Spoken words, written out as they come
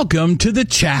Welcome to The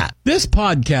Chat. This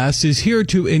podcast is here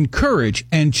to encourage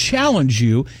and challenge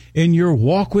you in your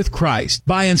walk with Christ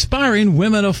by inspiring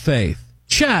women of faith.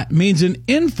 Chat means an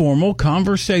informal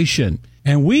conversation,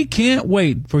 and we can't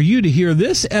wait for you to hear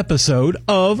this episode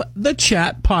of The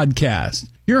Chat Podcast.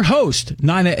 Your host,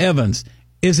 Nina Evans,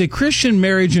 is a Christian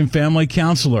marriage and family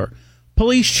counselor,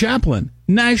 police chaplain,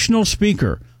 national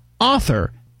speaker,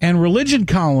 author, and religion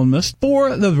columnist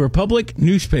for the Republic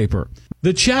newspaper.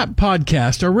 The Chat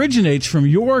Podcast originates from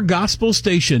your gospel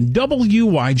station,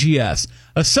 WYGS,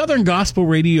 a Southern gospel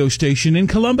radio station in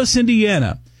Columbus,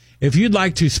 Indiana. If you'd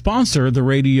like to sponsor the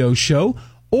radio show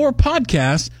or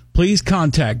podcast, please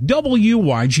contact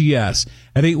WYGS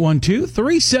at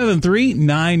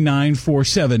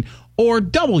 812-373-9947 or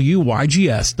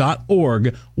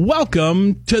WYGS.org.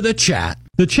 Welcome to The Chat.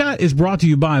 The Chat is brought to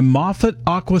you by Moffat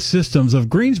Aqua Systems of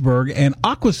Greensburg and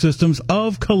Aqua Systems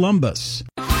of Columbus.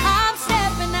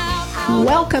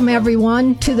 Welcome,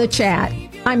 everyone, to The Chat.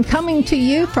 I'm coming to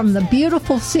you from the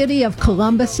beautiful city of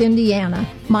Columbus, Indiana.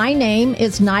 My name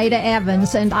is Nida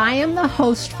Evans, and I am the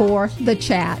host for The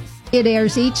Chat. It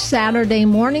airs each Saturday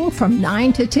morning from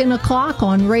 9 to 10 o'clock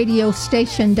on radio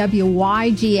station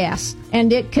WYGS,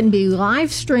 and it can be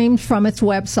live streamed from its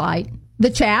website.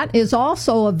 The Chat is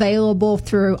also available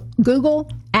through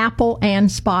Google, Apple, and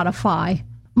Spotify.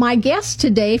 My guest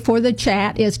today for The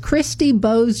Chat is Christy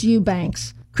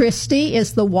Eubanks. Christy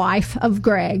is the wife of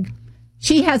Greg.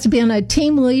 She has been a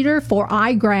team leader for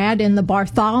IGRAD in the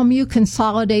Bartholomew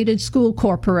Consolidated School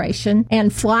Corporation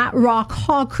and Flatrock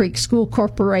Hawcreek School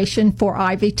Corporation for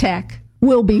Ivy Tech.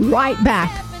 We'll be right back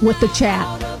with The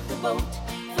Chat.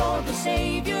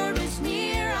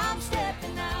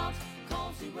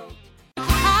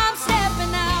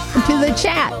 To The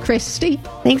Chat, Christy.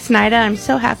 Thanks, Nida. I'm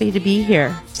so happy to be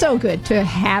here. So good to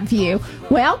have you.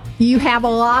 Well, you have a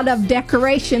lot of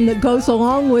decoration that goes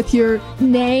along with your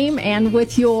name and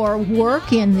with your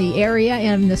work in the area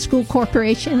and the school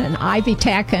corporation and Ivy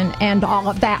Tech and all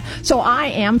of that. So I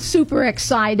am super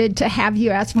excited to have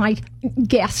you as my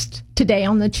guest today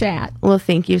on The Chat. Well,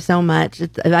 thank you so much.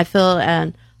 I feel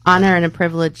an honor and a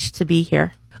privilege to be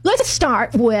here. Let's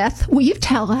start with, will you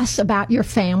tell us about your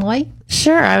family?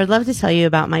 Sure, I would love to tell you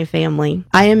about my family.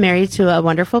 I am married to a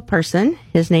wonderful person.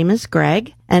 His name is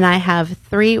Greg, and I have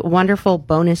 3 wonderful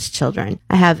bonus children.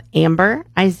 I have Amber,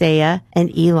 Isaiah,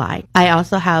 and Eli. I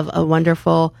also have a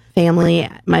wonderful family.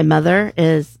 My mother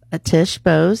is Tish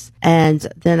Bose,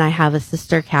 and then I have a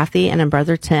sister, Kathy, and a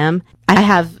brother, Tim. I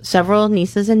have several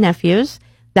nieces and nephews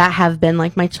that have been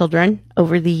like my children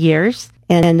over the years,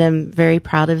 and I'm very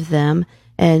proud of them.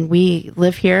 And we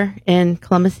live here in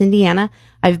Columbus, Indiana.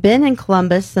 I've been in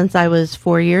Columbus since I was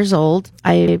 4 years old.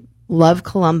 I love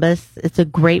Columbus. It's a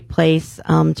great place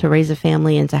to raise a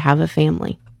family and to have a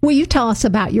family. Will you tell us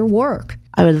about your work?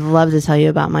 I would love to tell you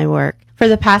about my work. For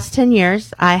the past 10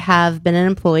 years, I have been an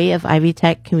employee of Ivy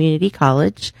Tech Community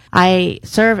College. I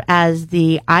serve as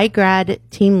the IGRAD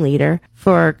team leader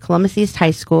for Columbus East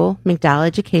High School, McDowell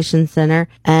Education Center,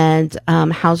 and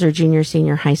Hauser Junior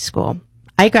Senior High School.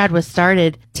 IGRAD was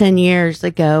started 10 years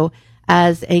ago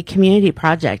as a community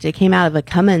project. It came out of a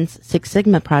Cummins Six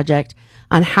Sigma project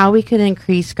on how we could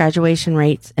increase graduation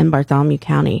rates in Bartholomew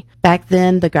County. Back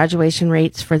then, the graduation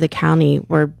rates for the county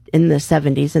were in the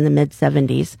 70s, in the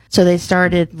mid-70s. So they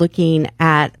started looking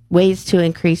at ways to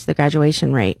increase the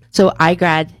graduation rate. So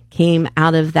IGRAD came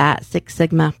out of that Six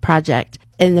Sigma project.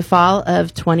 In the fall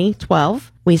of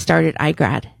 2012, we started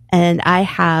IGRAD. And I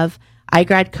have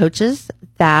IGRAD coaches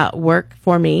that work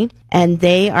for me, and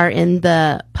they are in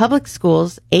the public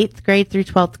schools, 8th grade through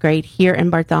 12th grade here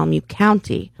in Bartholomew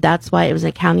County. That's why it was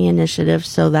a county initiative,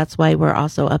 so that's why we're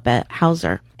also up at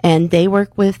Hauser. And they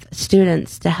work with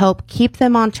students to help keep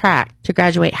them on track to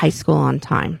graduate high school on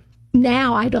time.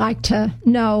 Now I'd like to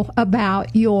know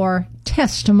about your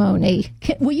testimony.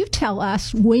 Will you tell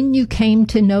us when you came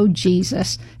to know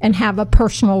Jesus and have a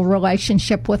personal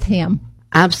relationship with him?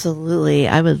 Absolutely.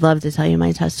 I would love to tell you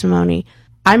my testimony.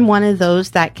 I'm one of those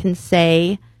that can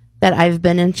say that I've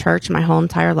been in church my whole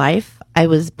entire life. I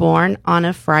was born on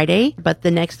a Friday, but the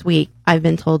next week I've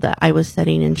been told that I was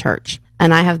sitting in church,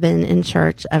 and I have been in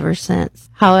church ever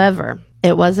since. However,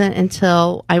 it wasn't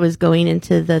until I was going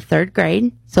into the 3rd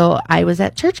grade. So I was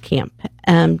at church camp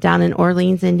down in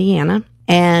Orleans, Indiana.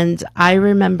 And I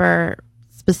remember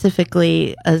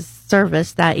specifically a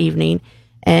service that evening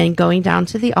and going down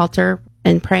to the altar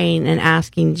and praying and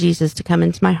asking Jesus to come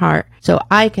into my heart so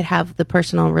I could have the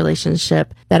personal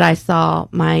relationship that I saw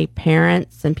my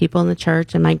parents and people in the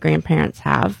church and my grandparents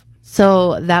have.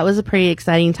 So that was a pretty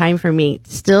exciting time for me.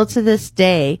 Still to this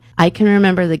day, I can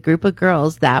remember the group of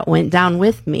girls that went down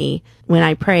with me when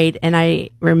I prayed. And I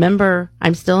remember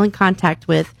I'm still in contact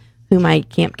with who my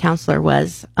camp counselor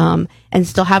was, and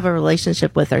still have a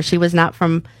relationship with her. She was not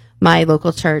from my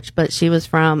local church, but she was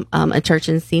from a church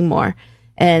in Seymour,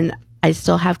 and I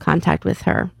still have contact with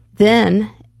her.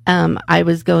 Then I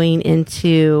was going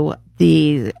into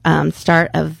the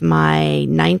start of my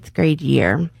 9th grade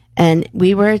year, and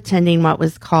we were attending what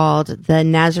was called the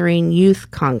Nazarene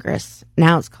Youth Congress.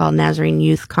 Now it's called Nazarene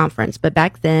Youth Conference, but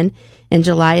back then, in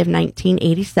July of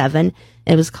 1987,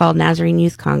 it was called Nazarene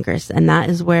Youth Congress, and that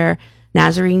is where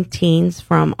Nazarene teens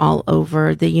from all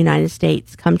over the United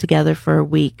States come together for a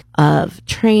week of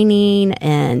training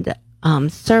and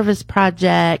service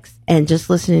projects and just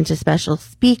listening to special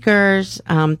speakers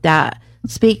that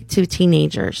speak to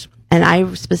teenagers. And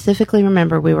I specifically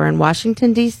remember we were in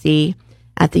Washington, D.C.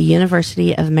 at the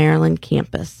University of Maryland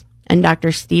campus, and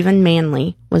Dr. Stephen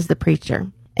Manley was the preacher,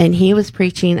 and he was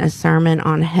preaching a sermon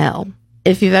on hell.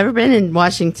 If you've ever been in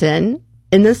Washington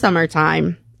in the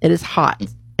summertime, it is hot,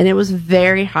 and it was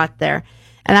very hot there.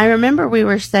 And I remember we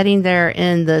were sitting there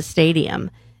in the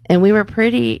stadium, and we were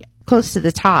pretty close to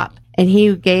the top, and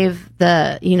he gave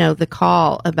the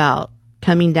call about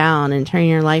coming down and turning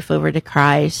your life over to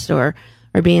Christ, or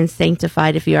being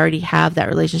sanctified if you already have that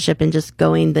relationship, and just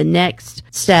going the next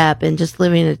step and just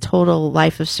living a total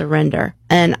life of surrender.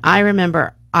 And I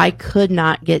remember I could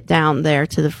not get down there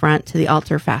to the front to the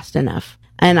altar fast enough.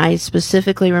 And I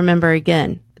specifically remember,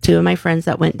 again, 2 of my friends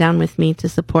that went down with me to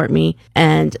support me,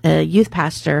 and a youth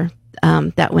pastor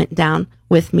that went down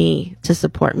with me to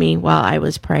support me while I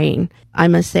was praying. I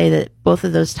must say that both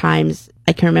of those times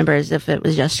I can remember as if it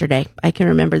was yesterday. I can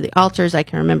remember the altars, I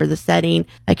can remember the setting,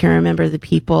 I can remember the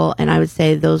people, and I would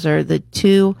say those are the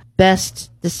 2 best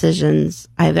decisions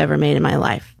I've ever made in my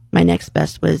life. My next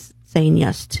best was saying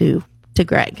yes to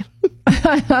Greg.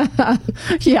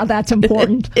 Yeah, that's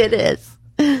important. It is.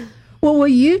 Well, will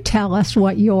you tell us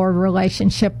what your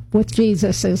relationship with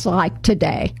Jesus is like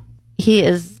today? He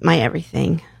is my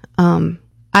everything.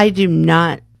 I do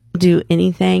not do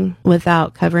anything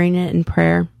without covering it in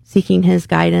prayer, seeking his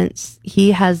guidance.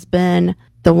 He has been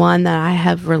the one that I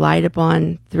have relied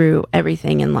upon through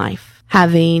everything in life.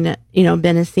 Having,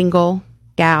 been a single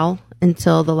gal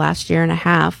until the last year and a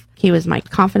half, he was my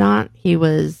confidant. He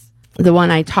was the one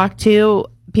I talked to.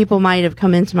 People might have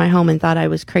come into my home and thought I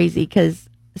was crazy, because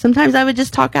sometimes I would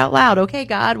just talk out loud. Okay,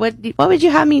 God, what would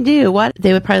you have me do?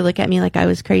 They would probably look at me like I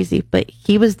was crazy, but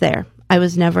he was there. I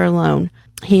was never alone.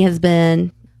 He has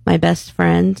been my best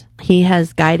friend. He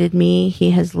has guided me.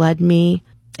 He has led me.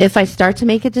 If I start to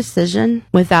make a decision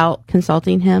without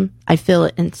consulting him, I feel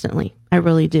it instantly. I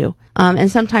really do. And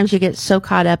sometimes you get so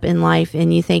caught up in life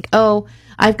and you think, oh,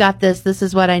 I've got this. This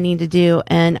is what I need to do.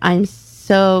 And I'm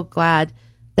so glad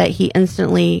that he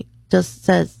instantly just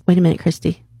says, wait a minute,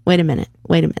 Christy. Wait a minute.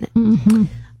 Mm-hmm.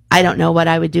 I don't know what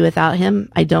I would do without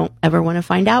him. I don't ever want to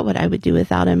find out what I would do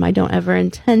without him. I don't ever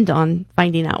intend on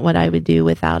finding out what I would do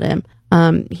without him.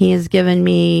 He has given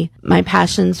me my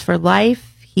passions for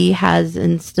life. He has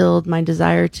instilled my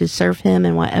desire to serve him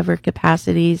in whatever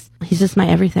capacities. He's just my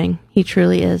everything. He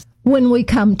truly is. When we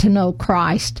come to know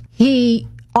Christ, he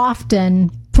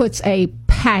often puts a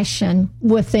passion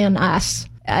within us,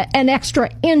 an extra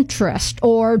interest,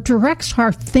 or directs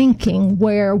our thinking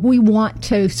where we want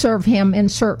to serve him in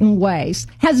certain ways.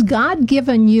 Has God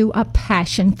given you a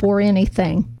passion for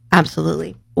anything?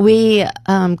 Absolutely. We,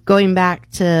 going back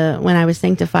to when I was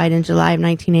sanctified in July of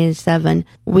 1987,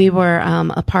 we were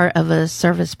a part of a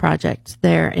service project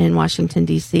there in Washington,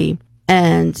 D.C.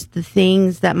 And the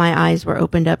things that my eyes were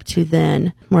opened up to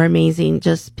then were amazing.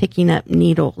 Just picking up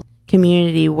needles,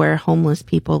 community where homeless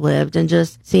people lived, and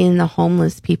just seeing the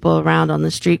homeless people around on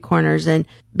the street corners, and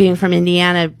being from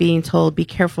Indiana, being told, be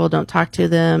careful, don't talk to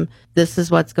them. This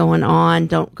is what's going on.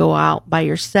 Don't go out by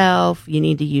yourself. You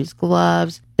need to use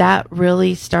gloves. That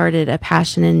really started a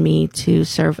passion in me to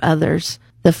serve others.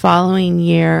 The following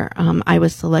year, I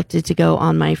was selected to go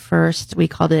on my first, we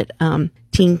called it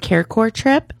Teen Care Corps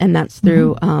trip, and that's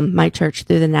through my church,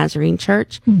 through the Nazarene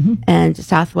Church and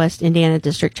Southwest Indiana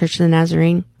District Church of the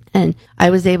Nazarene. And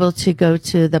I was able to go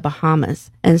to the Bahamas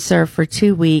and serve for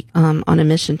 2 weeks on a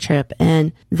mission trip.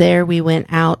 And there we went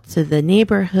out to the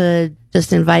neighborhood,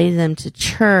 just inviting them to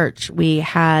church. We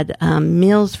had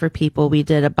meals for people. We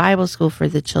did a Bible school for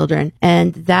the children.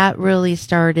 And that really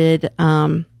started,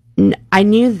 I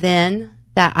knew then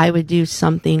that I would do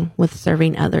something with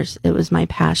serving others. It was my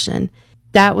passion.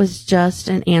 That was just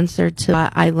an answer to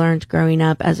what I learned growing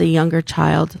up as a younger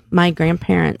child. My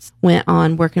grandparents went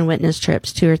on work and witness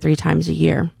trips 2 or 3 times a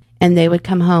year. and they would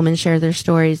come home and share their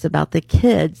stories about the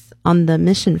kids on the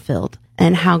mission field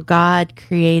and how God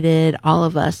created all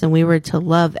of us and we were to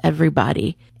love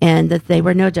everybody and that they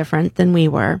were no different than we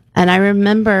were. And I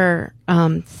remember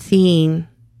seeing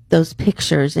those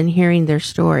pictures and hearing their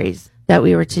stories that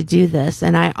we were to do this.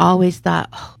 And I always thought,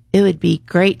 oh, it would be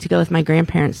great to go with my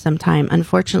grandparents sometime.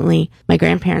 Unfortunately, my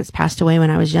grandparents passed away when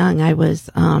I was young. I was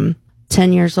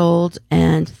 10 years old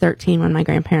and 13 when my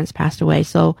grandparents passed away.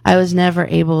 So I was never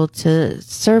able to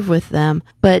serve with them.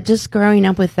 But just growing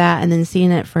up with that and then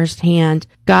seeing it firsthand,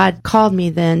 God called me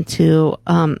then to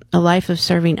a life of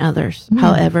serving others,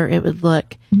 however it would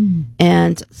look.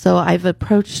 And so I've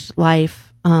approached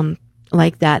life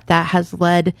like that. That has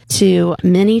led to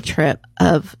many trips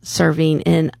of serving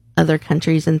in other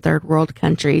countries and third world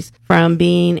countries, from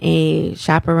being a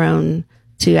chaperone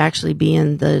to actually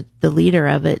being the leader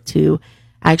of it, to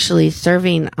actually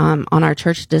serving on our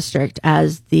church district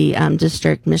as the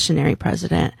district missionary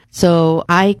president. So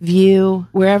I view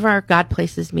wherever God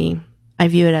places me, I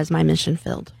view it as my mission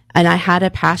field. And I had a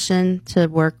passion to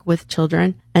work with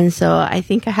children. And so I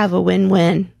think I have a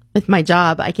win-win with my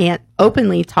job. I can't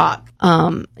openly talk,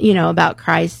 about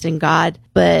Christ and God,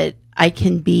 but I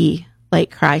can be like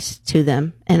Christ to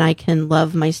them, and I can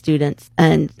love my students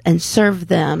and serve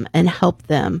them and help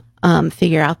them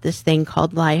figure out this thing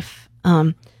called life.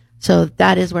 So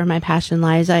that is where my passion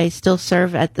lies. I still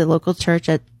serve at the local church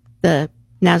at the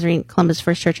Nazarene, Columbus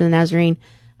First Church of the Nazarene,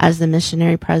 as the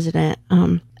missionary president.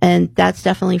 And that's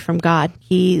definitely from God.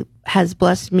 He has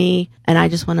blessed me, and I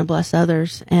just want to bless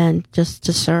others and just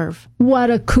to serve. What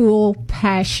a cool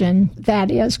passion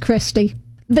that is, Christy.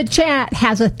 The chat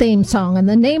has a theme song, and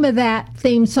the name of that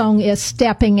theme song is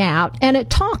Stepping Out. And it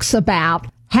talks about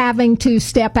having to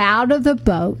step out of the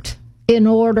boat in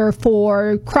order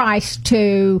for Christ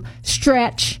to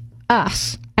stretch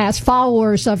us as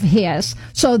followers of His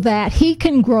so that He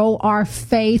can grow our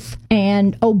faith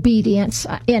and obedience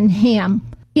in Him.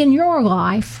 In your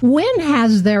life, when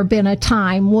has there been a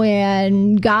time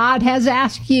when God has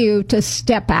asked you to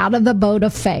step out of the boat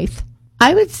of faith?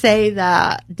 I would say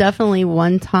that definitely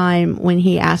one time when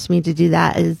He asked me to do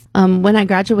that is when I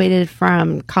graduated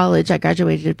from college. I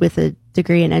graduated with a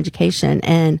degree in education,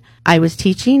 and I was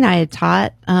teaching. I had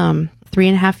taught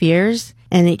 3.5 years,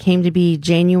 and it came to be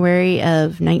January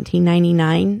of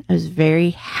 1999. I was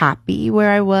very happy where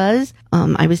I was.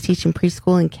 I was teaching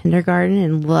preschool and kindergarten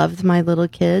and loved my little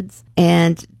kids.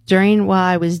 And while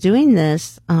I was doing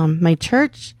this, my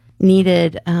church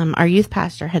needed, our youth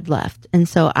pastor had left. And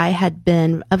so I had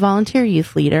been a volunteer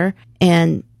youth leader,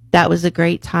 and that was a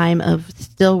great time of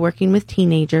still working with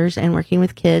teenagers and working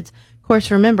with kids. Of course,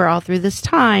 remember, all through this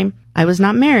time, I was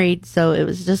not married, so it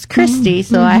was just Christy.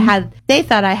 So they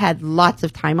thought I had lots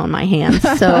of time on my hands.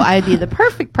 So I'd be the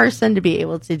perfect person to be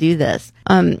able to do this.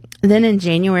 Then in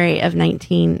January of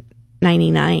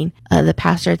 1999, the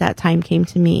pastor at that time came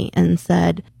to me and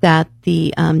said that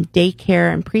the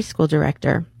daycare and preschool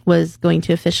director was going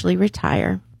to officially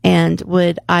retire, and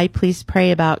would I please pray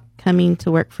about coming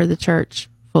to work for the church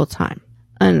full time?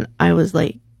 And I was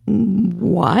like,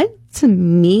 what? To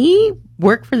me?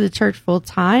 Work for the church full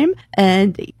time?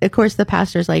 And of course the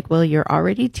pastor's like, well, you're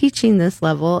already teaching this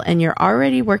level and you're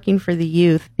already working for the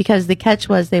youth, because the catch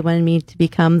was they wanted me to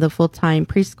become the full-time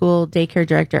preschool daycare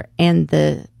director and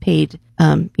the paid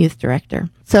youth director.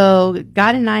 So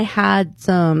God and I had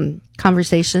some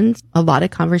conversations, a lot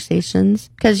of conversations,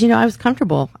 because, I was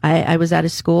comfortable. I was out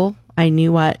of school. I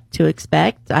knew what to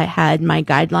expect. I had my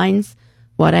guidelines,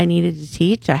 what I needed to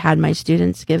teach. I had my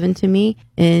students given to me.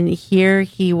 And here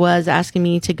he was asking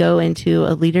me to go into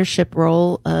a leadership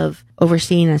role of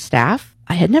overseeing a staff.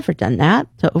 I had never done that,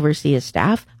 to oversee a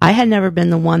staff. I had never been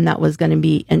the one that was going to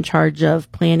be in charge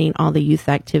of planning all the youth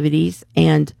activities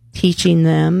and teaching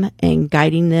them and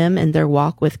guiding them in their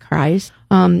walk with Christ.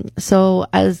 So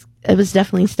it was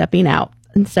definitely stepping out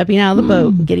of the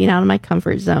boat, getting out of my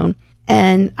comfort zone.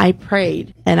 And I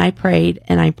prayed and I prayed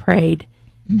and I prayed.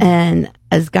 And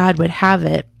as God would have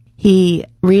it, He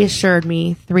reassured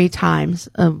me 3 times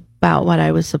about what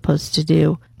I was supposed to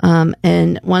do.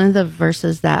 And one of the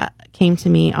verses that came to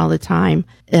me all the time,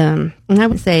 and I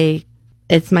would say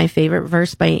it's my favorite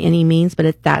verse by any means, but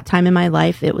at that time in my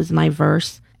life, it was my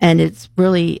verse. And it's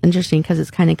really interesting because it's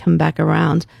kind of come back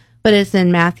around. But it's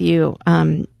in Matthew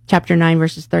chapter 9,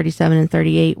 verses 37 and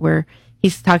 38, where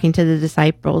He's talking to the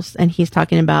disciples, and He's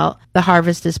talking about the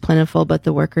harvest is plentiful, but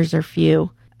the workers are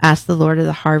few. Ask the Lord of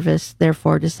the harvest,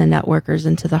 therefore, to send out workers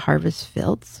into the harvest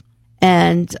fields.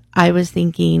 And I was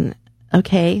thinking,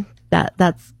 okay,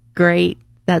 that's great.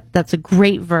 That's a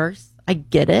great verse. I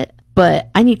get it. but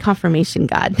I need confirmation,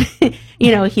 God.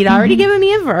 He'd already given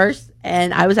me a verse,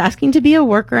 and I was asking to be a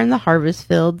worker in the harvest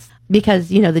fields because,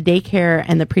 the daycare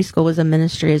and the preschool was a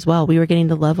ministry as well. We were getting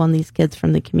to love on these kids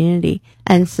from the community.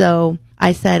 And so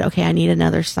I said, okay, I need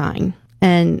another sign.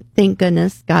 And thank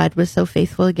goodness God was so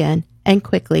faithful again and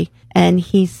quickly. And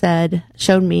he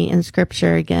showed me in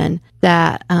scripture again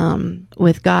that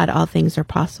with God, all things are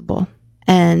possible.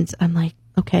 And I'm like,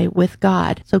 okay, with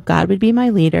God. So God would be my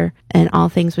leader and all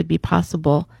things would be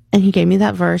possible. And he gave me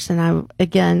that verse. And I,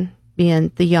 again,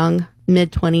 being the young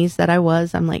mid-20s that I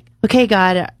was, I'm like, okay,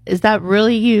 God, is that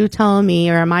really you telling me,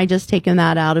 or am I just taking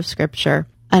that out of scripture?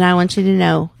 And I want you to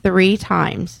know 3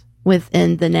 times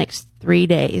within the next 3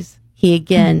 days,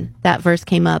 that verse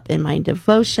came up in my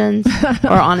devotions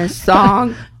or on a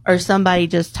song or somebody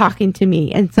just talking to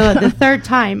me. And so at the 3rd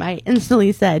time, I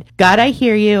instantly said, God, I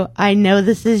hear you. I know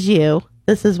this is you.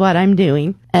 This is what I'm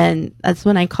doing. And that's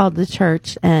when I called the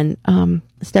church and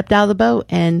stepped out of the boat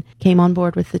and came on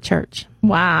board with the church.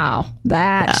 Wow.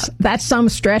 That's some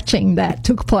stretching that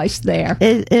took place there.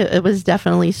 It was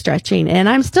definitely stretching, and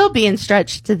I'm still being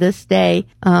stretched to this day.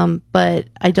 But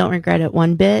I don't regret it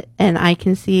one bit. And I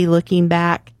can see, looking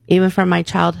back, even from my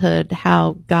childhood,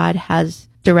 how God has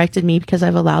directed me because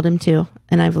I've allowed him to,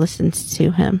 and I've listened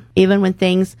to him. Even when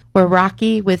things were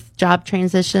rocky with job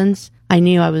transitions, I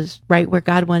knew I was right where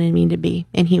God wanted me to be,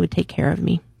 and he would take care of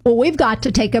me. Well, we've got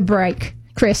to take a break,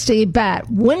 Christy, but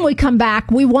when we come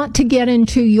back, we want to get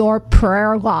into your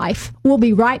prayer life. We'll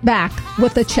be right back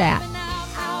with the chat.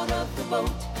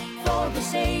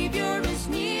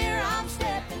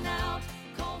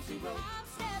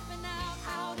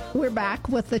 We're back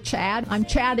with the chat. I'm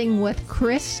chatting with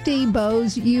Christy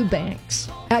Eubanks.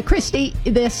 Christy,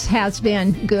 this has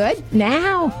been good.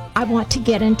 Now I want to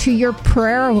get into your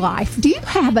prayer life. Do you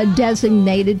have a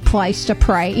designated place to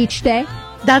pray each day?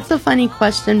 That's a funny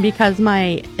question because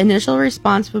my initial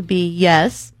response would be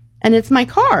yes, and it's my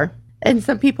car. And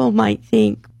some people might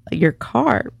think, your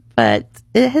car, but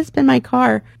it has been my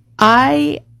car.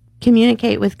 I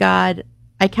communicate with God.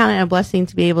 I count it a blessing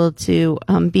to be able to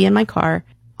be in my car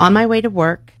on my way to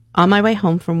work, on my way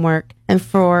home from work. And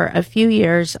for a few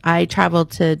years, I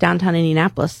traveled to downtown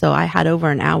Indianapolis, so I had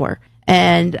over an hour.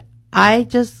 And I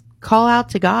just call out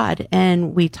to God,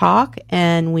 and we talk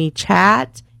and we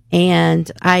chat,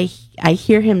 and I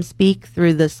hear him speak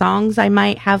through the songs I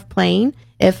might have playing.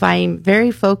 If I'm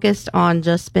very focused on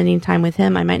just spending time with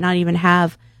him, I might not even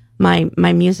have my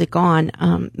music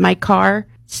on. My car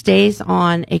stays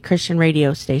on a Christian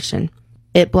radio station.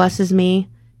 It blesses me.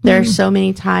 There are so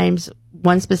many times,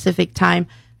 one specific time,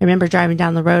 I remember driving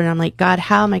down the road and I'm like, God,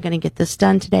 how am I going to get this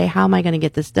done today? How am I going to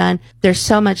get this done? There's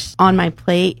so much on my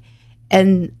plate.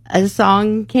 And a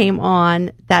song came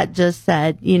on that just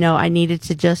said, I needed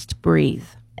to just breathe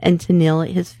and to kneel at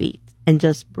his feet and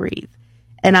just breathe.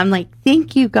 And I'm like,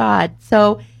 thank you, God.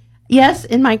 So yes,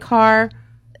 in my car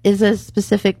is a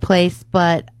specific place,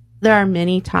 but there are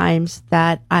many times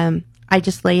that I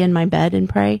just lay in my bed and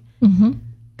pray. Mm-hmm.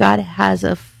 God has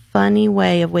a funny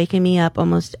way of waking me up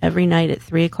almost every night at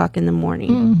 3:00 in the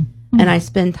morning. Mm-hmm. And I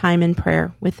spend time in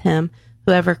prayer with him.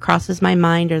 Whoever crosses my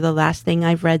mind, or the last thing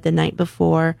I've read the night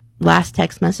before, last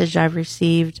text message I've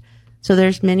received. So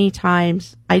there's many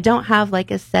times I don't have like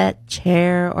a set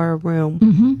chair or a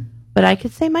room, but I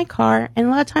could say my car, and a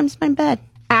lot of times my bed.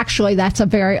 Actually, that's a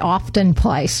very often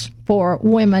place for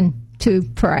women to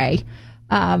pray.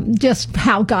 Just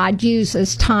how God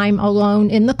uses time alone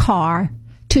in the car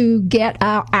to get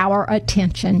our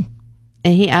attention.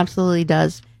 And he absolutely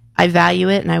does. I value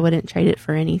it, and I wouldn't trade it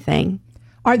for anything.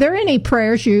 Are there any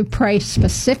prayers you pray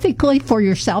specifically for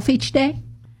yourself each day?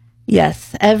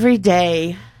 Yes. Every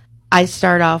day I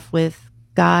start off with,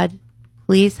 God,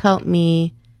 please help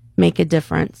me make a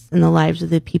difference in the lives of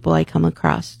the people I come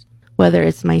across, whether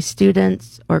it's my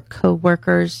students or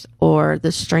coworkers or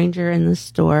the stranger in the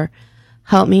store.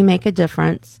 Help me make a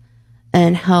difference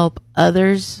and help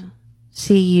others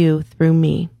see you through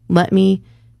me. Let me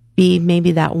be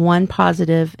maybe that one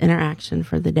positive interaction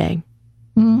for the day.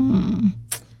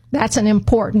 That's an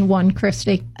important one,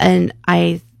 Christy. And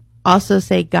I also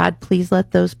say, God, please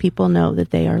let those people know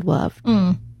that they are loved.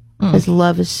 Because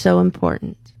love is so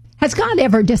important. Has God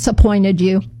ever disappointed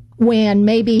you when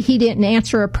maybe he didn't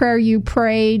answer a prayer you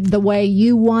prayed the way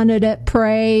you wanted it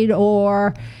prayed,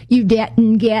 or you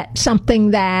didn't get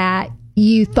something that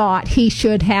you thought he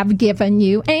should have given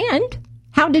you? And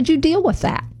how did you deal with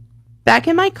that? Back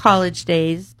in my college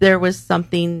days, there was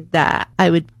something that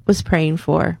I was praying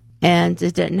for, and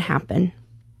it didn't happen.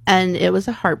 And it was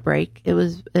a heartbreak. It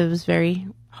was very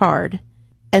hard.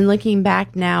 And looking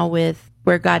back now with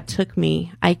where God took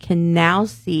me, I can now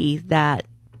see that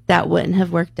that wouldn't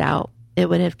have worked out. It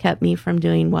would have kept me from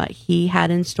doing what he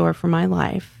had in store for my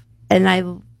life. And I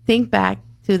think back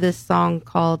to this song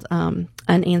called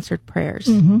Unanswered Prayers,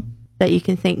 that you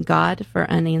can thank God for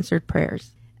unanswered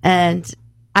prayers. And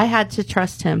I had to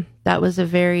trust him. That was a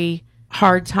very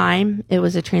hard time. It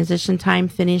was a transition time,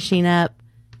 finishing up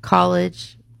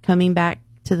college, coming back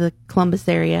to the Columbus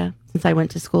area, since I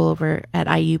went to school over at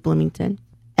IU Bloomington.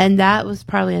 And that was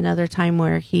probably another time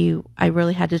where I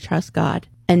really had to trust God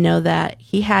and know that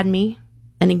he had me.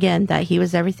 And again, that he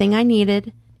was everything I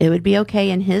needed. It would be okay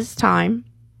in his time.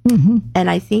 And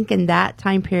I think in that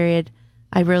time period,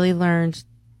 I really learned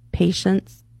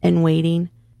patience and waiting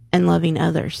and loving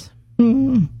others.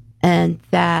 And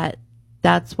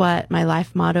that's what my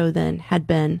life motto then had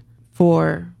been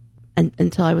for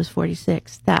until I was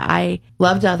 46, that I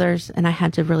loved others and I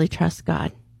had to really trust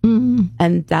God.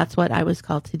 And that's what I was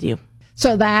called to do.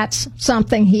 So that's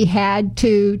something he had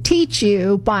to teach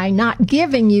you by not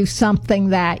giving you something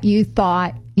that you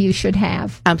thought you should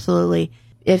have. Absolutely.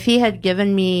 If he had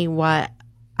given me what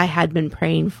I had been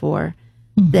praying for,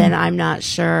 then I'm not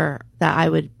sure that I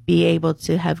would be able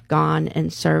to have gone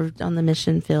and served on the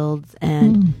mission fields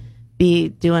and be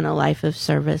doing a life of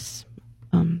service.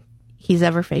 He's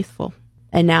ever faithful.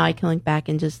 And now I can look back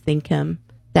and just thank him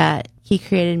that he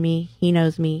created me. He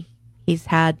knows me. He's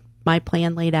had my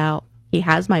plan laid out. He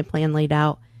has my plan laid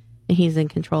out, and he's in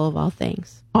control of all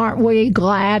things. Aren't we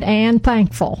glad and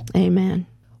thankful? Amen.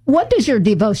 What does your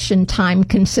devotion time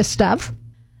consist of?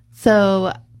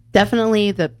 So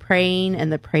definitely the praying and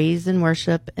the praise and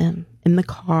worship in the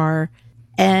car.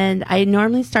 And I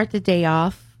normally start the day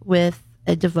off with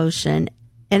a devotion.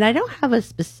 And I don't have a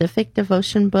specific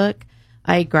devotion book.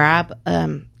 I grab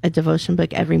a devotion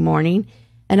book every morning.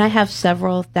 And I have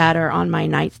several that are on my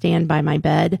nightstand by my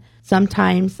bed.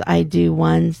 Sometimes I do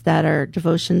ones that are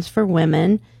devotions for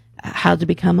women, how to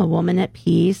become a woman at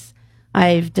peace.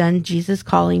 I've done Jesus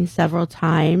Calling several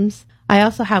times. I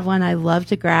also have one I love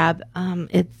to grab.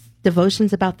 It's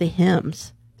devotions about the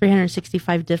hymns,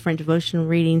 365 different devotional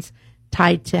readings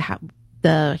tied to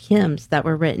the hymns that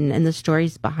were written and the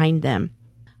stories behind them.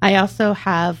 I also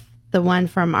have the one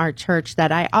from our church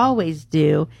that I always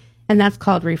do, and that's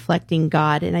called Reflecting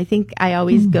God. And I think I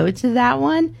always go to that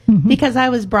one because I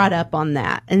was brought up on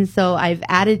that. And so I've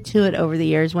added to it over the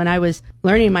years. When I was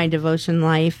learning my devotion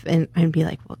life, and I'd be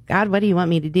like, well, God, what do you want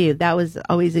me to do? That was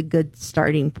always a good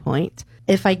starting point.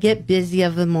 If I get busy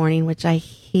of the morning, which I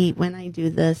hate when I do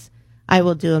this, I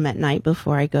will do them at night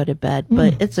before I go to bed.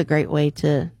 But it's a great way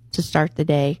to start the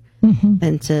day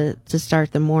and to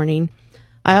start the morning.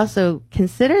 I also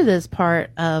consider this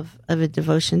part of a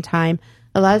devotion time.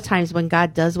 A lot of times when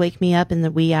God does wake me up in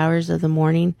the wee hours of the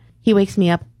morning, he wakes me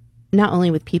up not only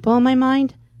with people on my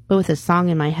mind, but with a song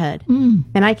in my head.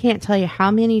 And I can't tell you how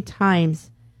many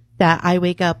times that I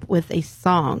wake up with a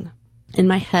song in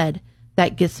my head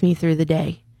that gets me through the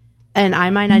day. And I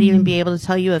might not even be able to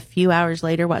tell you a few hours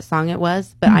later what song it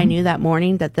was, but I knew that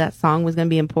morning that song was going to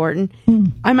be important.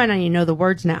 I might not even know the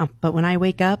words now, but when I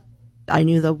wake up, I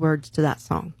knew the words to that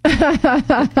song.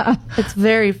 It's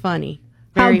very funny.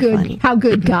 Very funny. How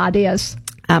good God is.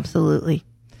 Absolutely.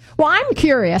 Well, I'm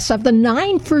curious, of the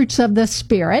 9 fruits of the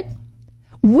Spirit,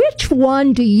 which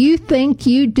one do you think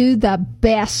you do the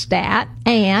best at,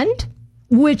 and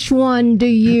which one do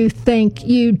you think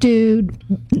you do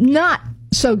not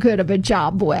so good of a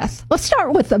job with? Let's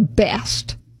start with the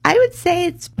best. I would say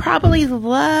it's probably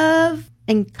love,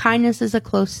 and kindness is a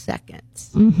close second.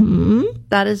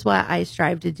 That is what I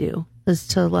strive to do, is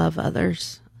to love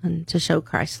others and to show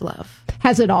Christ's love.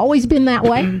 Has it always been that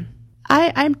way?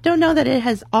 I don't know that it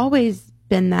has always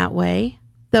been that way,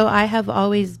 though I have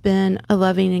always been a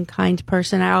loving and kind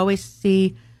person. I always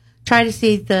try to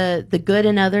see the good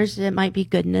in others. It might be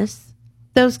goodness.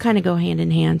 Those kind of go hand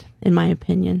in hand, in my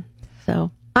opinion.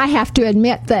 So I have to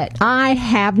admit that I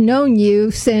have known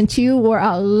you since you were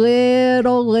a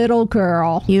little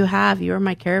girl. You have. You were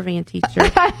my caravan teacher.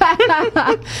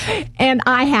 And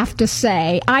I have to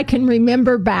say, I can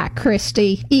remember back,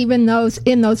 Christy, even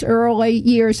in those early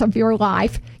years of your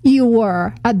life, you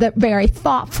were a very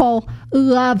thoughtful,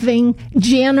 loving,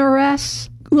 generous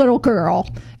little girl.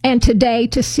 And today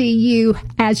to see you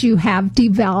as you have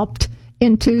developed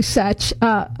into such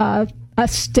a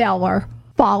stellar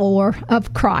follower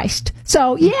of Christ.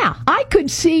 So yeah, I could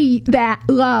see that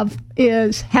love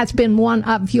has been one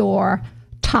of your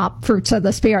top fruits of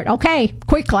the Spirit. Okay,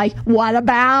 quickly, what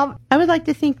about? I would like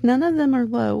to think none of them are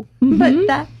low, but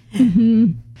that.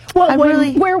 Well,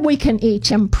 where we can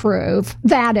each improve,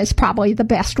 that is probably the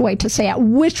best way to say it.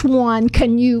 Which one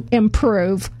can you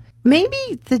improve?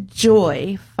 Maybe the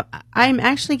joy. I'm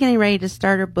actually getting ready to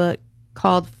start a book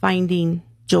called finding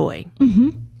joy. Mm-hmm.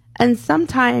 And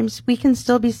sometimes we can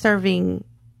still be serving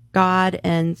God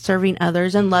and serving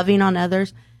others and loving on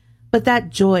others, but that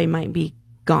joy might be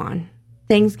gone.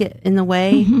 Things get in the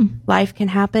way, life can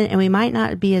happen, and we might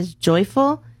not be as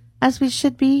joyful as we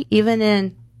should be, even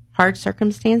in hard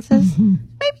circumstances.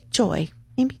 Maybe joy.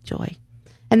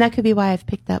 And that could be why I've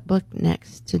picked that book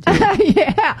next to do.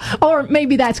 Yeah, or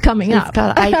maybe that's coming up. It's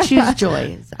called I Choose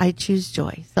Joy. I Choose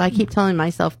Joy. So I keep telling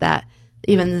myself that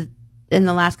even in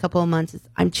the last couple of months,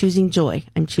 I'm choosing joy.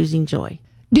 I'm choosing joy.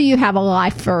 Do you have a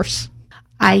life verse?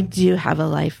 I do have a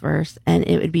life verse, and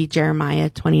it would be Jeremiah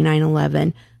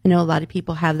 29:11. I know a lot of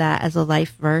people have that as a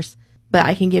life verse, but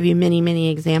I can give you many, many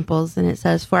examples. And it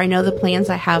says, "For I know the plans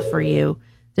I have for you,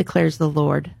 declares the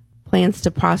Lord. Plans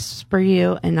to prosper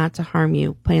you and not to harm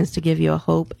you. Plans to give you a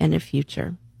hope and a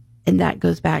future." And that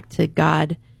goes back to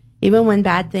God. Even when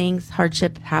bad things,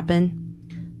 hardship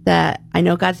happen, that I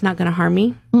know God's not going to harm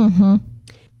me. Mm-hmm.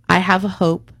 I have a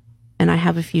hope and I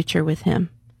have a future with him.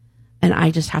 And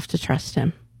I just have to trust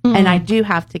him. Mm-hmm. And I do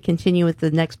have to continue with the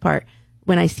next part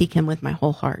when I seek him with my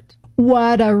whole heart.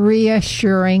 What a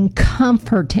reassuring,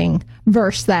 comforting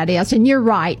verse that is. And you're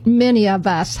right. Many of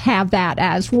us have that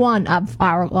as one of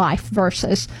our life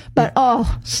verses. But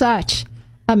such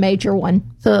a major one.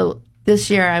 So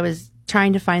this year I was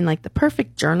trying to find like the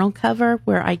perfect journal cover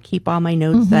where I keep all my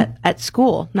notes at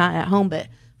school, not at home, but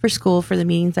for school, for the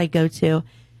meetings I go to.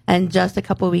 And just a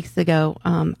couple of weeks ago,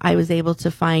 I was able to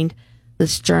find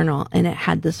this journal, and it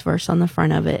had this verse on the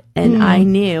front of it. And I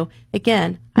knew,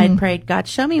 again, I'd prayed, God,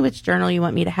 show me which journal you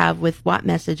want me to have with what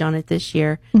message on it this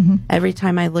year. Every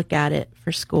time I look at it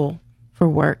for school, for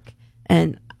work.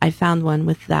 And I found one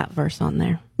with that verse on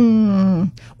there.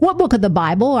 What book of the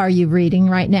Bible are you reading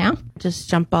right now? Just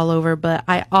jump all over, but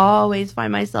I always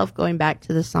find myself going back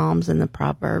to the Psalms and the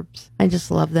Proverbs. I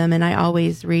just love them. And I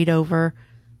always read over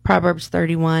Proverbs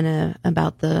 31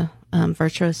 about the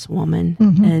virtuous woman,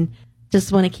 and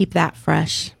just want to keep that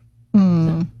fresh.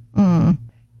 So.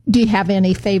 Do you have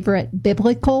any favorite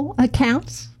biblical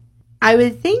accounts? I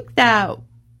would think that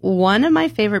one of my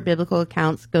favorite biblical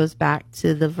accounts goes back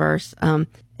to the verse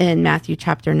in Matthew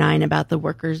chapter 9 about the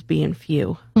workers being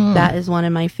few. That is one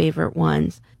of my favorite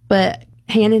ones. But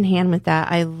hand in hand with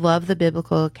that, I love the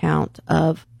biblical account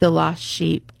of the lost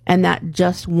sheep and that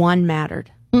just one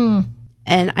mattered.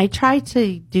 And I try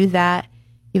to do that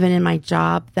even in my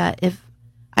job, that if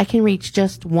I can reach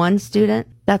just one student,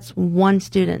 that's one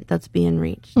student that's being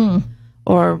reached.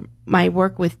 Or my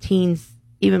work with teens,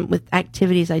 even with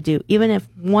activities I do, even if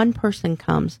one person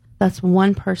comes, that's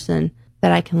one person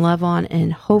that I can love on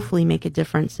and hopefully make a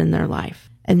difference in their life.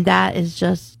 And that is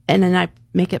just, and then I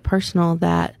make it personal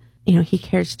that, you know, he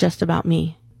cares just about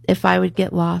me. If I would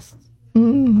get lost,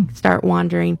 start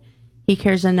wandering, he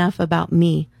cares enough about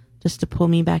me just to pull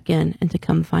me back in and to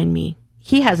come find me.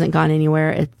 He hasn't gone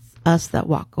anywhere. It's us that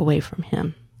walk away from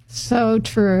him. So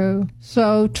true.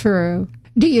 So true.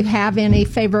 Do you have any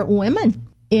favorite women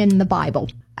in the Bible?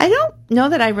 I don't know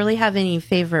that I really have any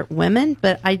favorite women,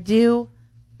 but I do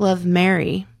love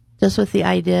Mary, just with the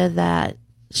idea that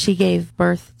she gave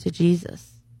birth to Jesus.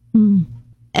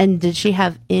 And did she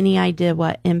have any idea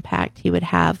what impact he would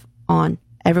have on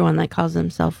everyone that calls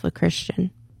himself a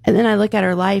Christian? And then I look at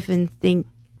her life and think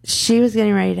she was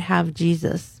getting ready to have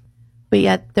Jesus, but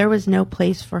yet there was no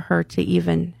place for her to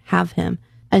even have him.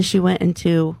 And she went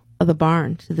into the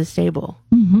barn, to the stable,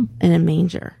 in a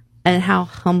manger. And how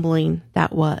humbling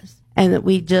that was. And that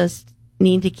we just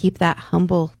need to keep that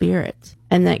humble spirit.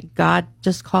 And that God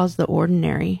just calls the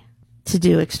ordinary to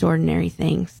do extraordinary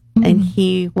things. And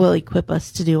he will equip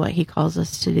us to do what he calls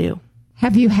us to do.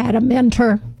 Have you had a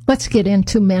mentor? Let's get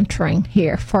into mentoring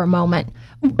here for a moment.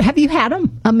 Have you had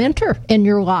a mentor in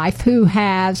your life who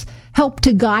has helped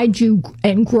to guide you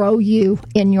and grow you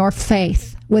in your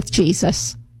faith with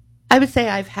Jesus? I would say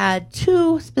I've had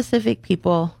two specific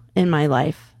people in my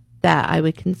life that I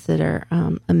would consider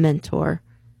a mentor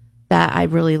that I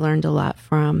really learned a lot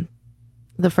from.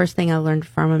 The first thing I learned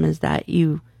from him is that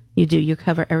you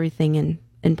cover everything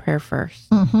in prayer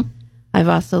first. I've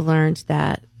also learned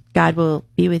that God will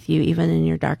be with you even in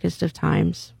your darkest of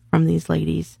times from these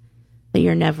ladies, that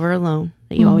you're never alone,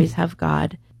 that you always have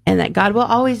God, and that God will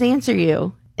always answer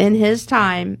you in his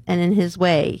time and in his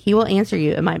way. He will answer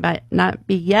you. It might not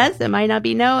be yes, it might not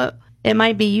be no, it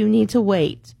might be you need to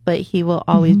wait, but he will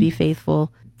always be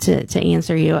faithful to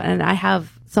answer you. And I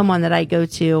have someone that I go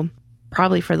to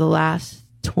probably for the last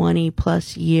 20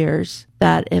 plus years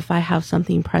that if I have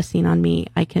something pressing on me,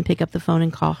 I can pick up the phone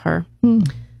and call her.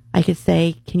 I could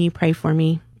say, can you pray for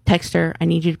me? Text her, I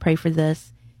need you to pray for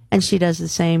this. And she does the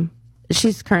same.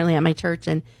 She's currently at my church,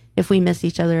 and if we miss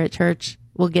each other at church,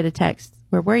 we'll get a text.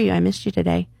 Where were you? I missed you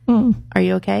today. Are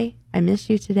you okay? I missed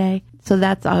you today. So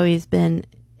that's always been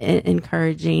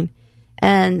encouraging.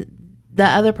 And the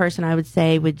other person I would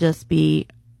say would just be,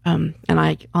 and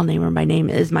I'll name her by name,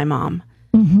 is my mom.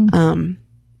 Mom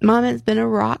has been a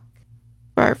rock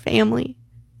for our family,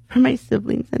 for my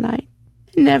siblings and I.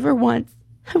 Never once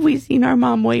have we seen our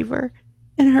mom waver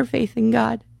in her faith in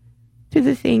God through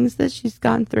the things that she's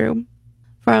gone through.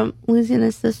 From losing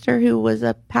a sister who was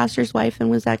a pastor's wife and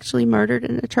was actually murdered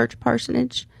in a church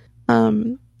parsonage,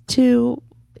 to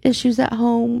issues at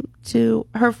home, to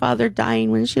her father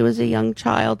dying when she was a young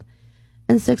child.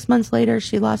 And 6 months later,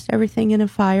 she lost everything in a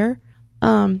fire.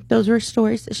 Those were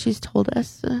stories that she's told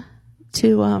us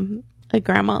to a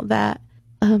grandma that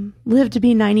lived to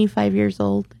be 95 years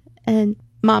old. And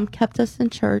Mom kept us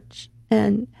in church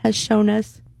and has shown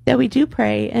us that we do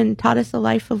pray and taught us a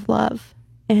life of love.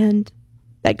 And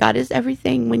that God is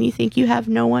everything. When you think you have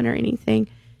no one or anything,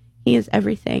 He is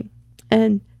everything.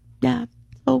 And yeah,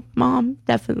 so Mom,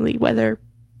 definitely, whether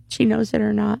she knows it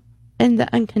or not. And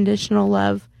the unconditional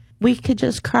love. We could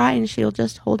just cry and she'll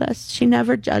just hold us. She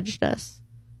never judged us.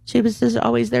 She was just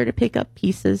always there to pick up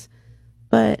pieces.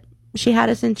 But she had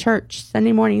us in church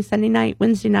Sunday morning, Sunday night,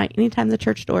 Wednesday night, anytime the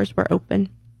church doors were open.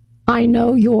 I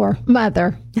know your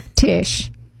mother,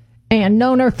 Tish, and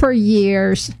known her for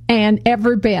years, and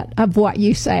every bit of what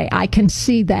you say, I can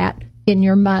see that in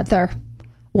your mother.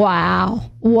 Wow,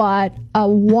 what a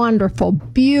wonderful,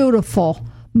 beautiful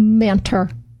mentor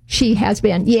she has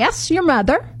been. Yes, your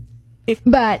mother,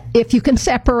 but if you can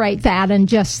separate that and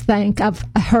just think of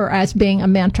her as being a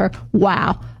mentor,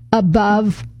 wow,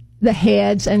 above the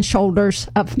heads and shoulders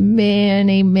of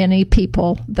many, many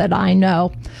people that I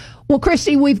know. Well,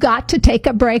 Christy, we've got to take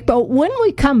a break, but when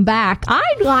we come back,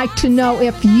 I'd like to know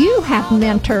if you have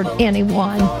mentored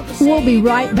anyone. We'll be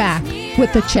right back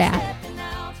with the chat.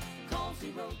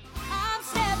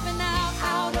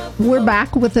 We're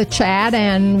back with the chat,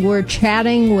 and we're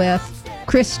chatting with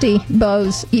Christy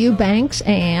Eubanks,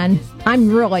 and I'm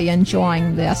really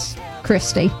enjoying this,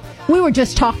 Christy. We were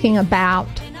just talking about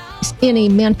any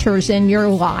mentors in your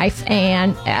life,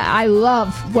 and I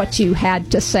love what you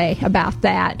had to say about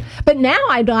that. But now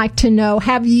I'd like to know,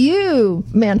 have you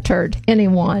mentored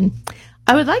anyone?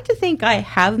 I would like to think I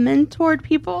have mentored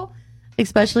people,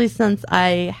 especially since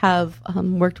I have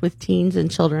worked with teens and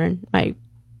children,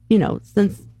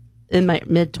 since in my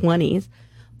mid-20s.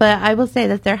 But I will say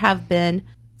that there have been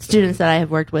students that I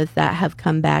have worked with that have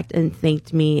come back and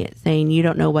thanked me, saying, you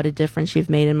don't know what a difference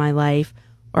you've made in my life.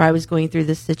 Or I was going through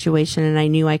this situation and I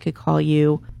knew I could call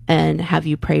you and have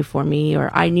you pray for me,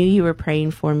 or I knew you were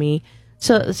praying for me.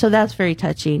 So that's very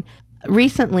touching.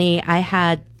 Recently, I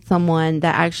had someone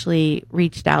that actually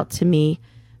reached out to me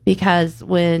because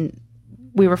when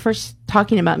we were first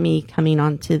talking about me coming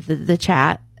onto the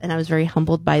chat, and I was very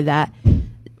humbled by that,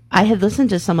 I had listened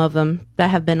to some of them that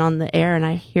have been on the air, and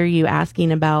I hear you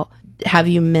asking about, have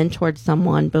you mentored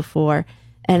someone before?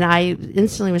 And I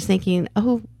instantly was thinking,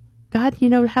 oh, God,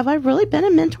 have I really been a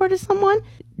mentor to someone?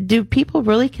 Do people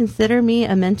really consider me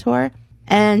a mentor?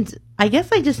 And I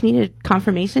guess I just needed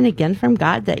confirmation again from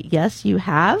God that, yes, you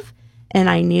have. And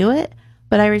I knew it.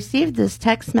 But I received this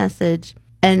text message,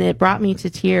 and it brought me to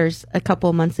tears a couple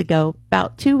of months ago,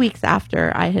 about 2 weeks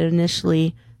after I had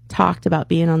initially talked about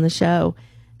being on the show.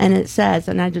 And it says,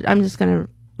 and I'm just going to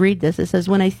read this. It says,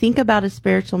 when I think about a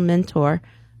spiritual mentor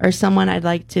or someone I'd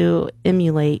like to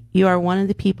emulate, you are one of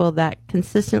the people that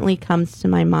consistently comes to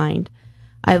my mind.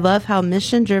 I love how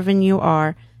mission-driven you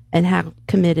are and how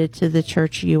committed to the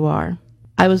church you are.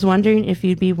 I was wondering if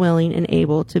you'd be willing and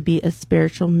able to be a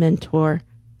spiritual mentor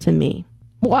to me.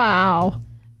 Wow.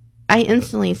 I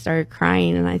instantly started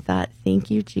crying, and I thought,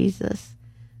 thank you, Jesus,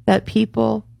 that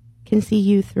people can see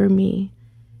you through me.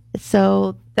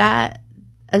 So that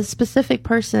a specific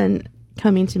person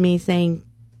coming to me saying,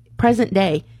 present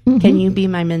day, can you be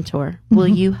my mentor? Will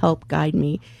you help guide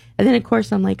me? And then, of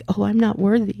course, I'm like, oh, I'm not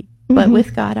worthy. But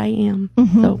with God, I am.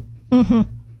 So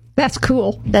That's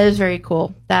cool. That is very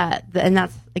cool. And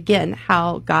that's, again,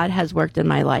 how God has worked in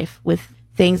my life with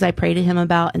things I pray to Him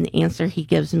about and the answer He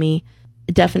gives me,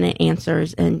 definite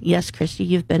answers. And yes, Christy,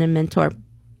 you've been a mentor,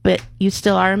 but you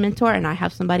still are a mentor, and I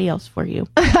have somebody else for you.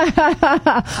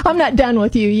 I'm not done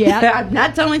with you yet. I'm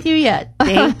not done with you yet.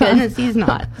 Thank goodness He's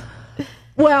not.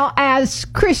 Well, as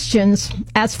Christians,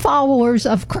 as followers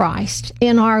of Christ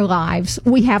in our lives,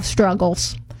 we have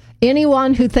struggles.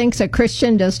 Anyone who thinks a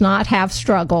Christian does not have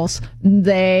struggles,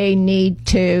 they need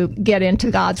to get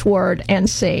into God's Word and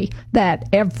see that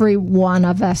every one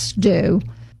of us do.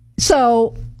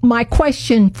 So my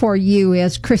question for you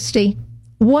is, Christy,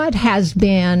 What has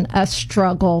been a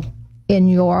struggle in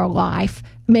your life?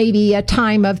 Maybe a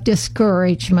time of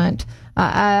discouragement,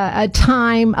 a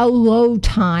low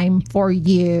time for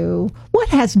you. What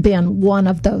has been one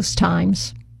of those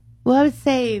times? Well, I would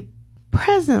say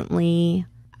presently,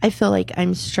 I feel like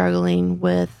I'm struggling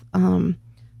with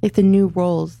like the new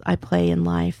roles I play in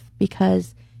life,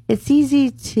 because it's easy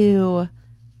to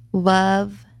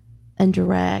love and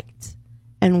direct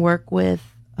and work with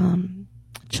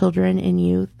children and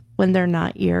youth when they're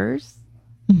not yours.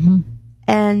 Mm-hmm.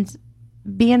 And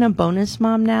being a bonus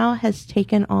mom now has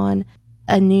taken on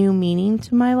a new meaning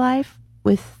to my life,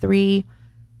 with 3,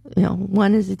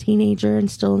 one is a teenager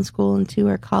and still in school, and 2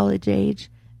 are college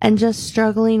age, and just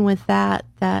struggling with that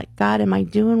God, am I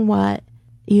doing what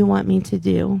you want me to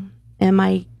do? Am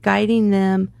I guiding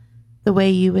them the way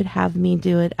you would have me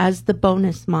do it as the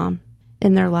bonus mom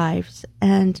in their lives?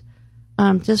 And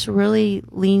just really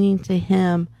leaning to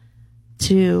him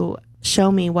to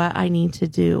show me what I need to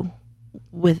do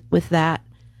with that.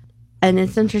 And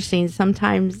it's interesting,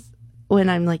 sometimes when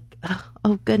I'm like,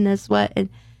 oh goodness, what? And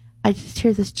I just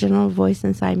hear this gentle voice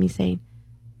inside me saying,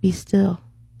 be still,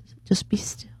 just be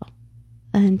still.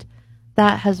 And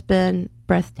that has been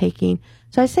breathtaking.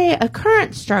 So I say a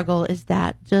current struggle is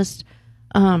that just,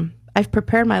 I've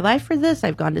prepared my life for this.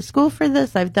 I've gone to school for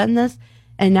this. I've done this.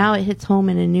 And now it hits home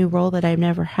in a new role that I've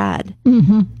never had,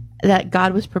 mm-hmm. that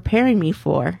God was preparing me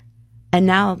for. And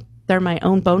now they're my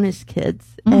own bonus kids.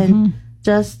 Mm-hmm. And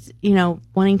just,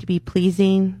 wanting to be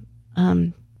pleasing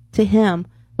to him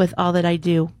with all that I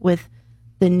do, with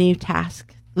the new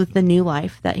task, with the new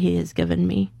life that he has given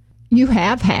me. You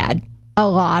have had a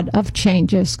lot of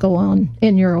changes go on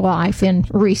in your life in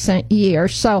recent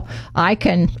years, so I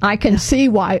can see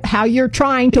how you're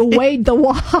trying to wade the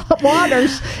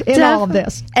waters in all of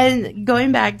this. And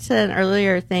going back to an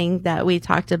earlier thing that we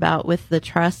talked about with the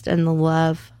trust and the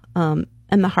love and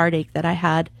the heartache that I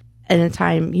had at a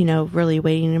time, really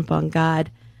waiting upon God,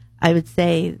 I would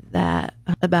say that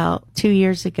about 2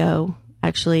 years ago,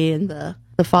 actually in the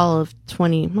fall of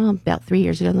about 3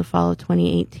 years ago, in the fall of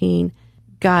 2018,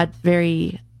 God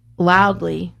very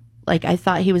loudly, like I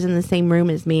thought he was in the same room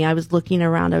as me. I was looking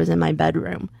around, I was in my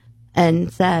bedroom,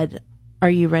 and said, are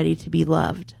you ready to be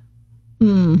loved?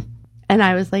 Mm. And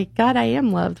I was like, God, I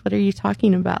am loved. What are you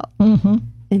talking about? Mm-hmm.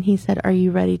 And he said, are you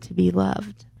ready to be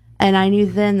loved? And I knew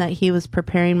then that he was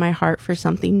preparing my heart for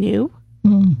something new.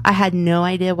 Mm. I had no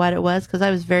idea what it was, because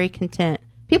I was very content.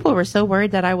 People were so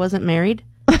worried that I wasn't married.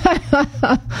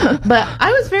 But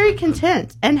I was very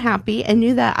content and happy, and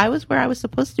knew that I was where I was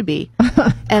supposed to be.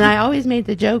 And I always made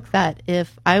the joke that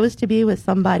if I was to be with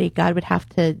somebody, God would have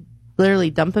to literally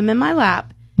dump him in my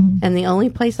lap. Mm. And the only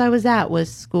place I was at was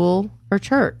school or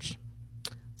church.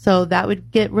 So that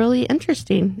would get really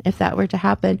interesting if that were to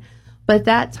happen. But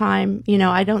that time,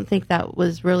 I don't think that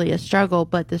was really a struggle,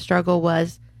 but the struggle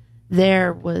was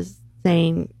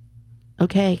saying,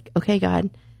 okay, God.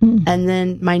 Mm. And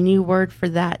then my new word for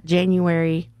that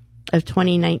January of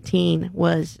 2019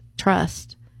 was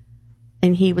trust.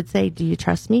 And he would say, do you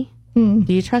trust me? Mm.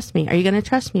 Do you trust me? Are you going to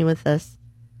trust me with this?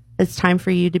 It's time for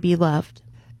you to be loved.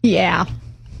 Yeah.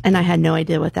 And I had no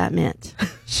idea what that meant.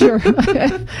 Sure.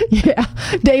 Yeah.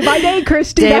 Day by day,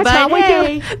 Christy. That's how we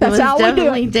do. That's how we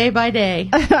do it. Day by day.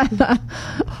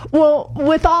 Well,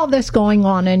 with all this going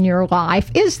on in your life,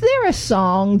 is there a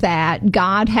song that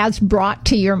God has brought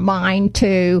to your mind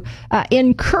to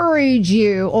encourage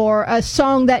you, or a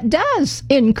song that does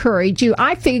encourage you?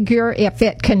 I figure if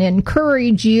it can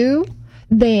encourage you,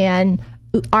 then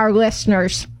our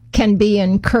listeners can be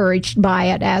encouraged by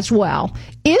it as well.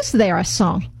 Is there a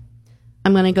song?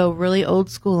 I'm going to go really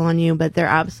old school on you, but there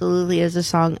absolutely is a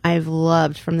song I've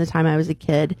loved from the time I was a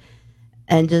kid.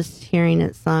 And just hearing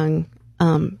it sung,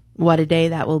 what a day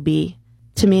that will be.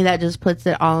 To me, that just puts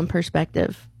it all in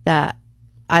perspective, that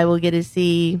I will get to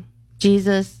see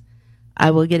Jesus. I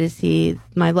will get to see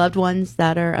my loved ones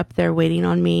that are up there waiting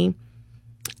on me.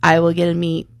 I will get to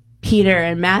meet Peter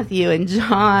and Matthew and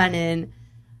John, and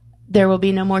there will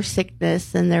be no more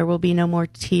sickness, and there will be no more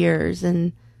tears,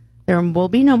 and there will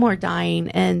be no more dying.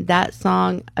 And that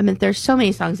song, there's so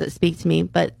many songs that speak to me,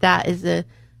 but that is a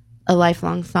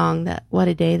lifelong song, that what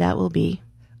a day that will be.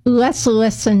 Let's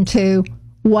listen to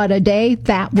What a Day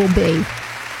That Will Be.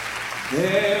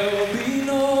 There'll be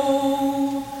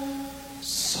no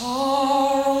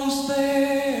sorrows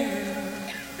there,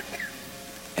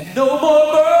 and no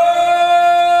more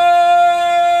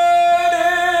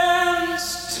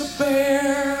burdens to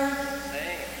bear,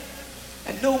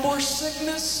 and no more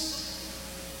sickness,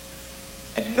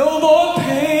 and no more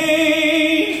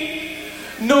pain,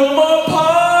 no more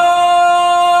parting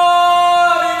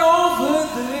over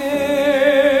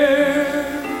there.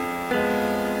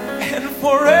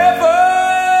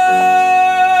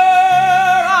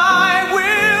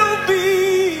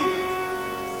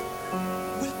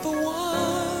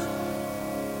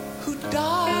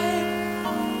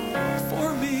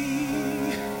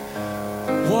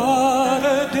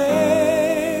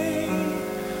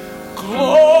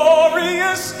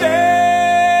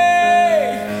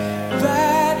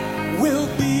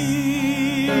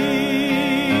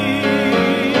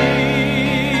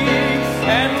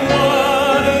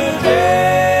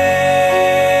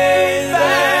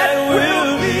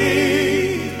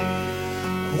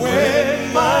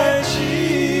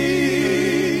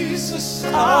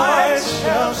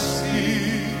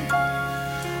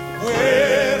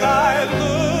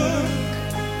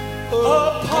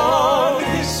 upon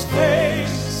his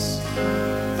face,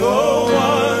 the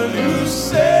one who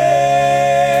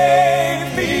saved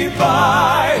me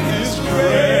by his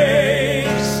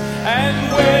grace. And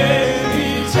when he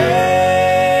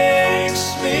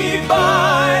takes me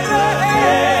by the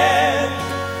hand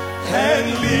and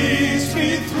leads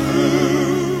me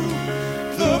through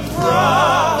the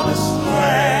promised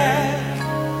land,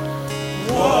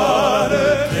 what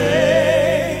a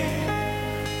day,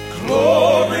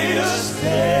 glorious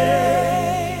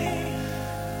day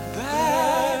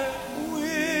that will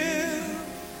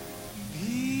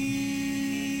be.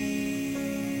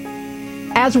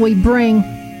 As we bring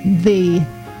the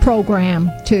program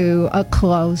to a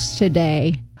close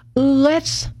today,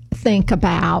 let's think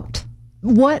about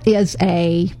what is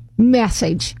a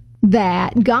message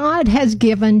that God has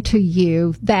given to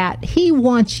you that he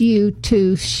wants you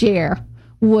to share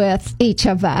with each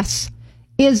of us.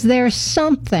 Is there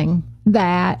something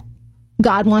that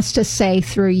God wants to say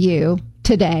through you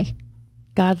today?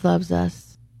 God loves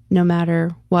us no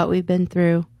matter what we've been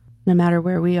through, no matter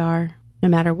where we are, no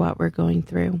matter what we're going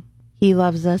through. He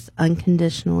loves us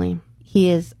unconditionally. He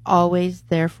is always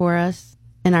there for us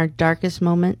in our darkest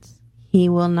moments. He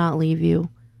will not leave you.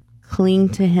 Cling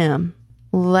to him.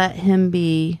 Let him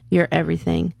be your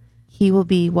everything. He will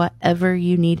be whatever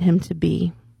you need him to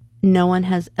be. No one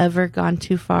has ever gone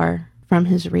too far from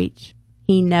his reach.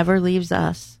 He never leaves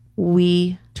us.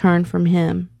 We turn from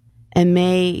him. And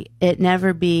may it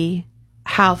never be,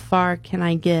 how far can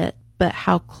I get, but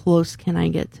how close can I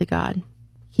get to God?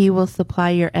 He will supply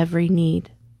your every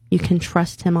need. You can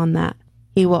trust him on that.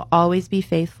 He will always be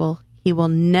faithful. He will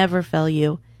never fail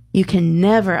you. You can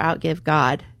never outgive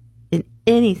God in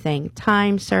anything,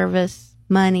 time, service,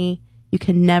 money. You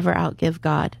can never outgive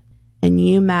God. And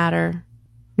you matter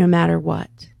no matter what.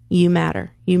 You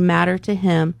matter. You matter to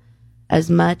him as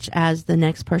much as the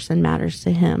next person matters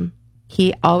to him.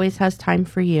 He always has time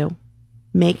for you.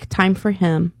 Make time for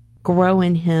him. Grow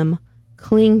in him.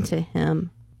 Cling to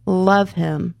him. Love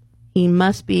him. He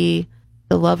must be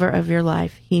the lover of your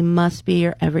life. He must be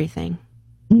your everything.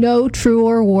 No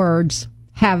truer words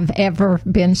have ever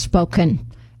been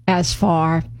spoken as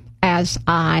far as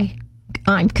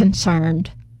I'm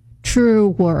concerned. True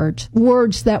words,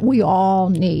 words that we all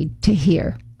need to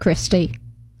hear. Christy,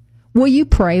 will you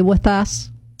pray with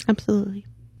us? Absolutely.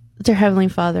 Dear Heavenly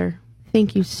Father,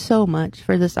 thank you so much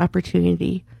for this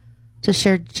opportunity to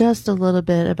share just a little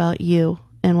bit about you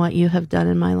and what you have done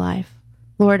in my life.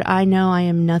 Lord, I know I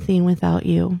am nothing without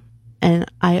you, and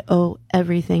I owe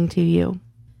everything to you.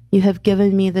 You have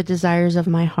given me the desires of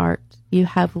my heart. You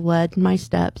have led my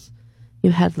steps.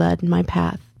 You have led my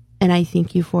path, and I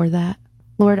thank you for that.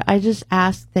 Lord, I just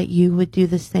ask that you would do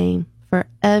the same for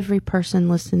every person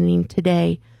listening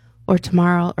today or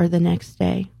tomorrow or the next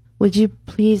day. Would you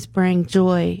please bring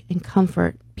joy and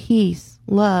comfort, peace,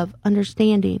 love,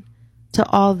 understanding to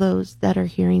all those that are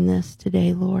hearing this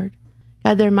today, Lord.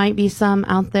 God, there might be some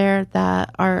out there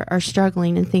that are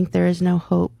struggling and think there is no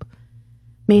hope.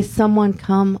 May someone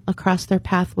come across their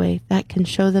pathway that can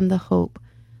show them the hope,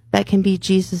 that can be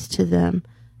Jesus to them,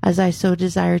 as I so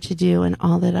desire to do in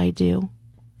all that I do.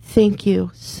 Thank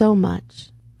you so much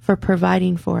for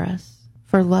providing for us,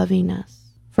 for loving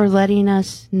us, for letting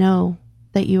us know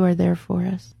that you are there for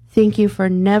us. Thank you for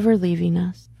never leaving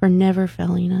us, for never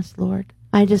failing us, Lord.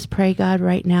 I just pray, God,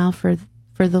 right now for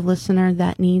the listener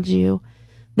that needs you,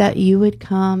 that you would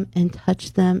come and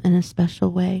touch them in a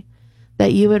special way,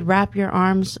 that you would wrap your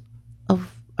arms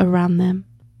around them,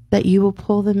 that you will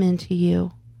pull them into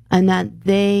you, and that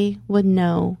they would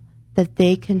know that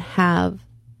they can have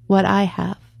what I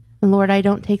have. And Lord, I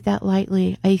don't take that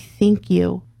lightly. I thank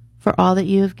you for all that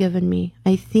you have given me.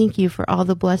 I thank you for all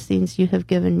the blessings you have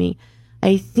given me.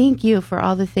 I thank you for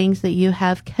all the things that you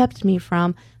have kept me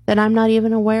from that I'm not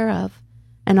even aware of,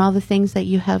 and all the things that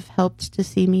you have helped to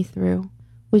see me through.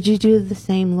 Would you do the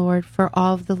same, Lord, for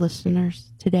all of the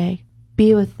listeners today?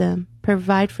 Be with them.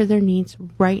 Provide for their needs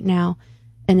right now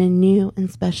in a new and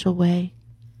special way.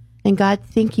 And God,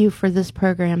 thank you for this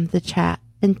program, The Chat,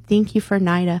 and thank you for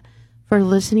Nida for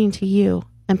listening to you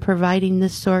and providing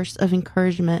this source of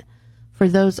encouragement for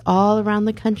those all around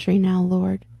the country now,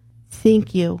 Lord.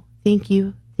 Thank you, thank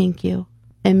you, thank you.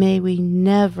 And may we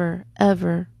never,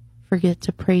 ever forget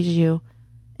to praise you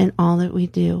in all that we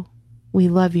do. We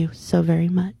love you so very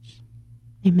much.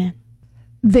 Amen.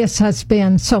 This has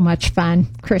been so much fun,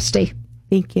 Christy.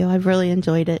 Thank you. I've really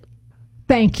enjoyed it.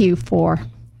 Thank you for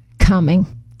coming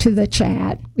to the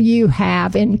chat. You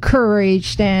have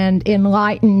encouraged and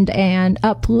enlightened and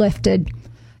uplifted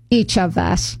each of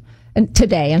us.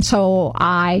 today. And so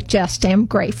I just am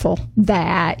grateful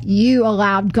that you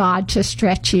allowed God to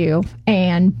stretch you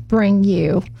and bring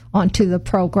you onto the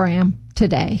program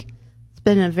today. It's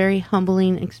been a very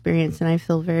humbling experience, and I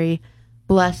feel very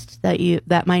blessed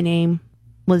that my name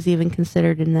was even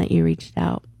considered and that you reached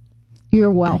out.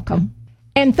 You're welcome.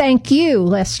 And thank you,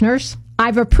 listeners.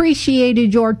 I've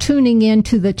appreciated your tuning in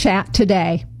to the chat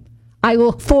today. I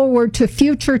look forward to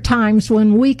future times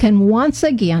when we can once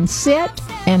again sit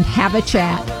and have a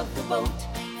chat.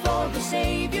 For the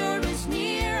Savior